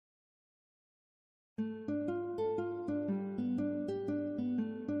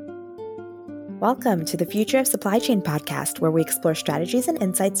Welcome to the Future of Supply Chain podcast, where we explore strategies and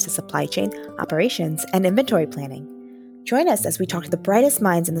insights to supply chain, operations, and inventory planning. Join us as we talk to the brightest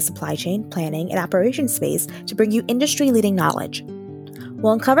minds in the supply chain, planning, and operations space to bring you industry-leading knowledge.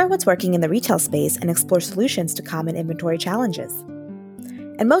 We'll uncover what's working in the retail space and explore solutions to common inventory challenges.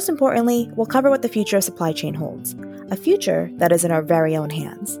 And most importantly, we'll cover what the future of supply chain holds, a future that is in our very own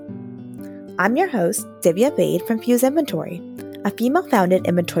hands. I'm your host, Divya Bade from Fuse Inventory, a female-founded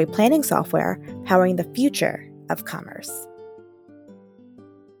inventory planning software powering the future of commerce.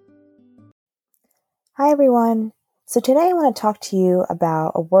 Hi, everyone. So today I want to talk to you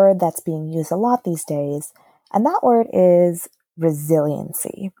about a word that's being used a lot these days, and that word is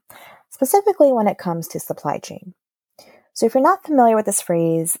resiliency, specifically when it comes to supply chain. So if you're not familiar with this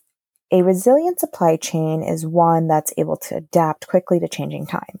phrase, a resilient supply chain is one that's able to adapt quickly to changing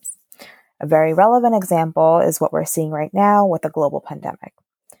times. A very relevant example is what we're seeing right now with the global pandemic.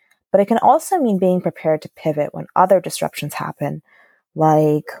 But it can also mean being prepared to pivot when other disruptions happen,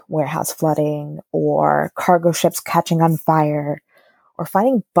 like warehouse flooding or cargo ships catching on fire, or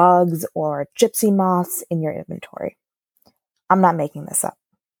finding bugs or gypsy moths in your inventory. I'm not making this up.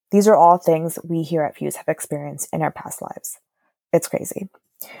 These are all things we here at Fuse have experienced in our past lives. It's crazy.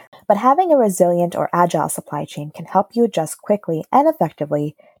 But having a resilient or agile supply chain can help you adjust quickly and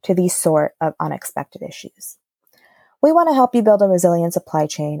effectively to these sort of unexpected issues. We want to help you build a resilient supply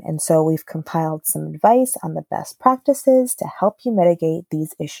chain, and so we've compiled some advice on the best practices to help you mitigate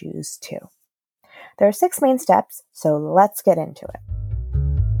these issues too. There are 6 main steps, so let's get into it.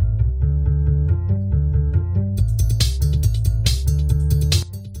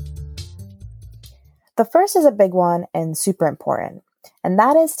 The first is a big one and super important, and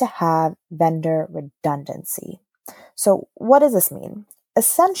that is to have vendor redundancy. So what does this mean?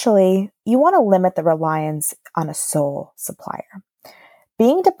 Essentially, you want to limit the reliance on a sole supplier.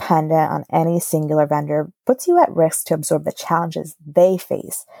 Being dependent on any singular vendor puts you at risk to absorb the challenges they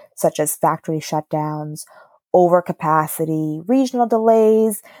face, such as factory shutdowns, overcapacity, regional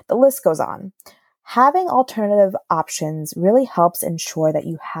delays, the list goes on. Having alternative options really helps ensure that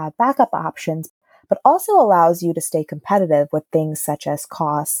you have backup options, but also allows you to stay competitive with things such as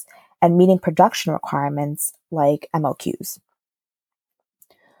costs and meeting production requirements like MOQs.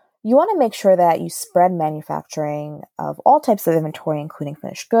 You want to make sure that you spread manufacturing of all types of inventory, including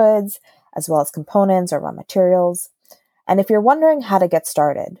finished goods, as well as components or raw materials. And if you're wondering how to get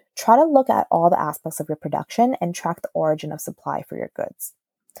started, try to look at all the aspects of your production and track the origin of supply for your goods.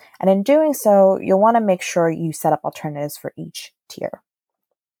 And in doing so, you'll want to make sure you set up alternatives for each tier.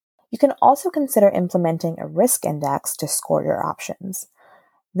 You can also consider implementing a risk index to score your options.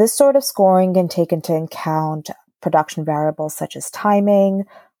 This sort of scoring can take into account production variables such as timing,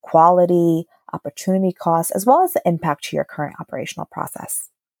 quality, opportunity costs, as well as the impact to your current operational process.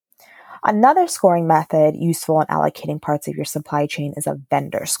 Another scoring method useful in allocating parts of your supply chain is a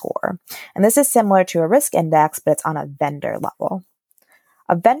vendor score. And this is similar to a risk index, but it's on a vendor level.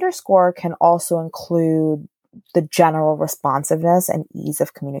 A vendor score can also include the general responsiveness and ease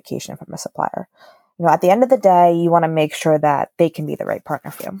of communication from a supplier. At the end of the day, you want to make sure that they can be the right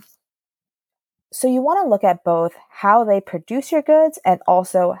partner for you. So you want to look at both how they produce your goods and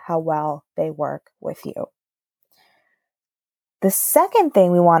also how well they work with you. The second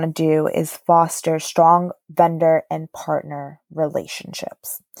thing we want to do is foster strong vendor and partner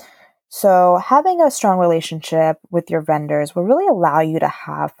relationships. So having a strong relationship with your vendors will really allow you to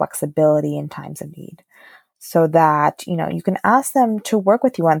have flexibility in times of need, so that, you can ask them to work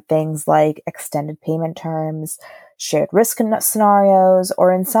with you on things like extended payment terms, shared risk scenarios,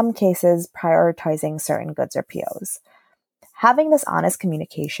 or in some cases, prioritizing certain goods or POs. Having this honest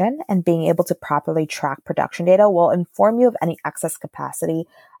communication and being able to properly track production data will inform you of any excess capacity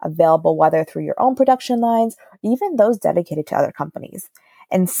available, whether through your own production lines, or even those dedicated to other companies.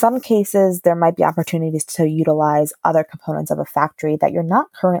 In some cases, there might be opportunities to utilize other components of a factory that you're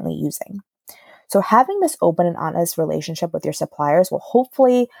not currently using. So having this open and honest relationship with your suppliers will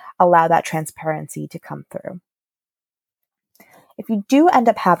hopefully allow that transparency to come through. If you do end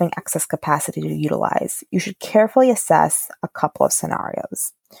up having excess capacity to utilize, you should carefully assess a couple of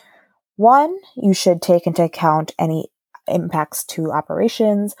scenarios. One, you should take into account any impacts to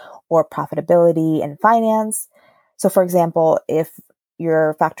operations or profitability and finance. So for example, if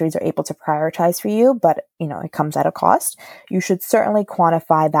your factories are able to prioritize for you, but it comes at a cost, you should certainly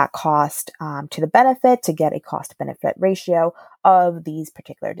quantify that cost to the benefit to get a cost-benefit ratio of these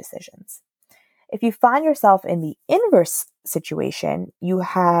particular decisions. If you find yourself in the inverse situation, you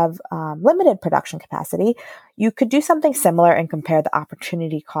have limited production capacity, you could do something similar and compare the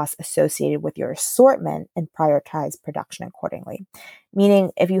opportunity costs associated with your assortment and prioritize production accordingly.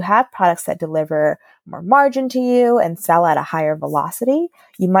 Meaning, if you have products that deliver more margin to you and sell at a higher velocity,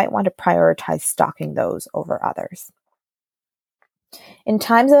 you might want to prioritize stocking those over others. In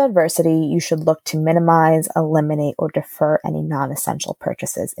times of adversity, you should look to minimize, eliminate, or defer any non-essential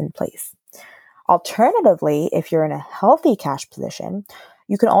purchases in place. Alternatively, if you're in a healthy cash position,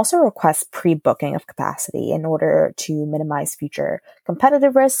 you can also request pre-booking of capacity in order to minimize future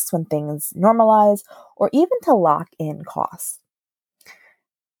competitive risks when things normalize, or even to lock in costs.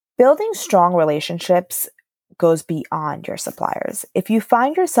 Building strong relationships goes beyond your suppliers. If you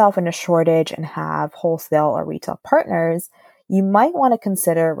find yourself in a shortage and have wholesale or retail partners, you might want to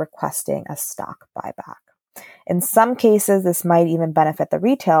consider requesting a stock buyback. In some cases, this might even benefit the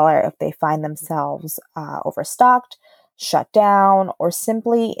retailer if they find themselves overstocked, shut down, or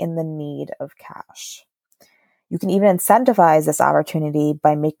simply in the need of cash. You can even incentivize this opportunity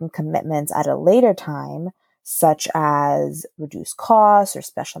by making commitments at a later time, such as reduced costs or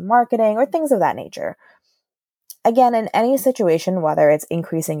special marketing or things of that nature. Again, in any situation, whether it's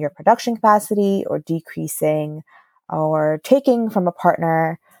increasing your production capacity or decreasing or taking from a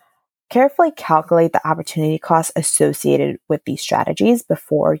partner, carefully calculate the opportunity costs associated with these strategies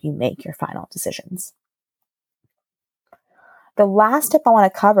before you make your final decisions. The last tip I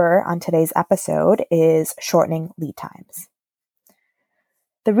want to cover on today's episode is shortening lead times.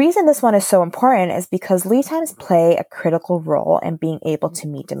 The reason this one is so important is because lead times play a critical role in being able to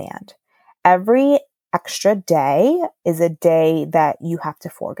meet demand. Every extra day is a day that you have to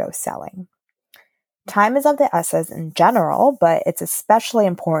forego selling. Time is of the essence in general, but it's especially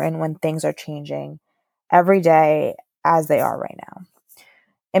important when things are changing every day as they are right now.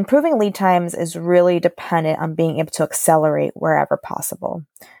 Improving lead times is really dependent on being able to accelerate wherever possible.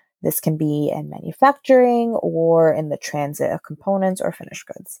 This can be in manufacturing or in the transit of components or finished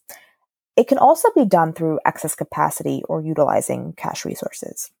goods. It can also be done through excess capacity or utilizing cash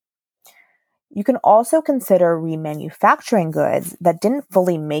resources. You can also consider remanufacturing goods that didn't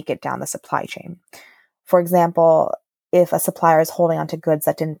fully make it down the supply chain. For example, if a supplier is holding onto goods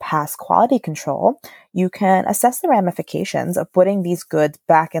that didn't pass quality control, you can assess the ramifications of putting these goods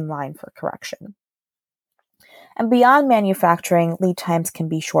back in line for correction. And beyond manufacturing, lead times can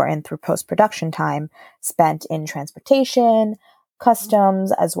be shortened through post-production time spent in transportation,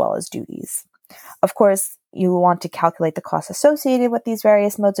 customs, as well as duties. Of course, you want to calculate the costs associated with these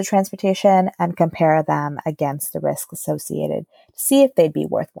various modes of transportation and compare them against the risks associated to see if they'd be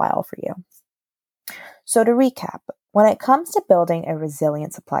worthwhile for you. So to recap, when it comes to building a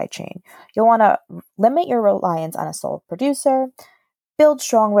resilient supply chain, you'll want to limit your reliance on a sole producer, build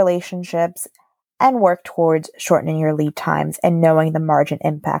strong relationships, and work towards shortening your lead times and knowing the margin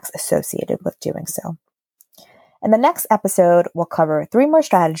impacts associated with doing so. In the next episode, we'll cover 3 more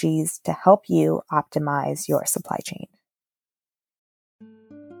strategies to help you optimize your supply chain.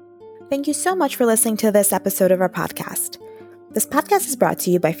 Thank you so much for listening to this episode of our podcast. This podcast is brought to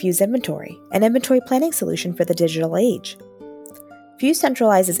you by Fuse Inventory, an inventory planning solution for the digital age. Fuse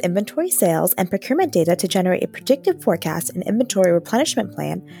centralizes inventory sales and procurement data to generate a predictive forecast and inventory replenishment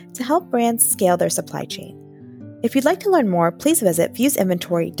plan to help brands scale their supply chain. If you'd like to learn more, please visit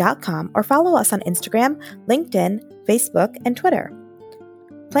fuseinventory.com or follow us on Instagram, LinkedIn, Facebook, and Twitter.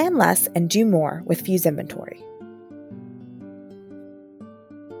 Plan less and do more with Fuse Inventory.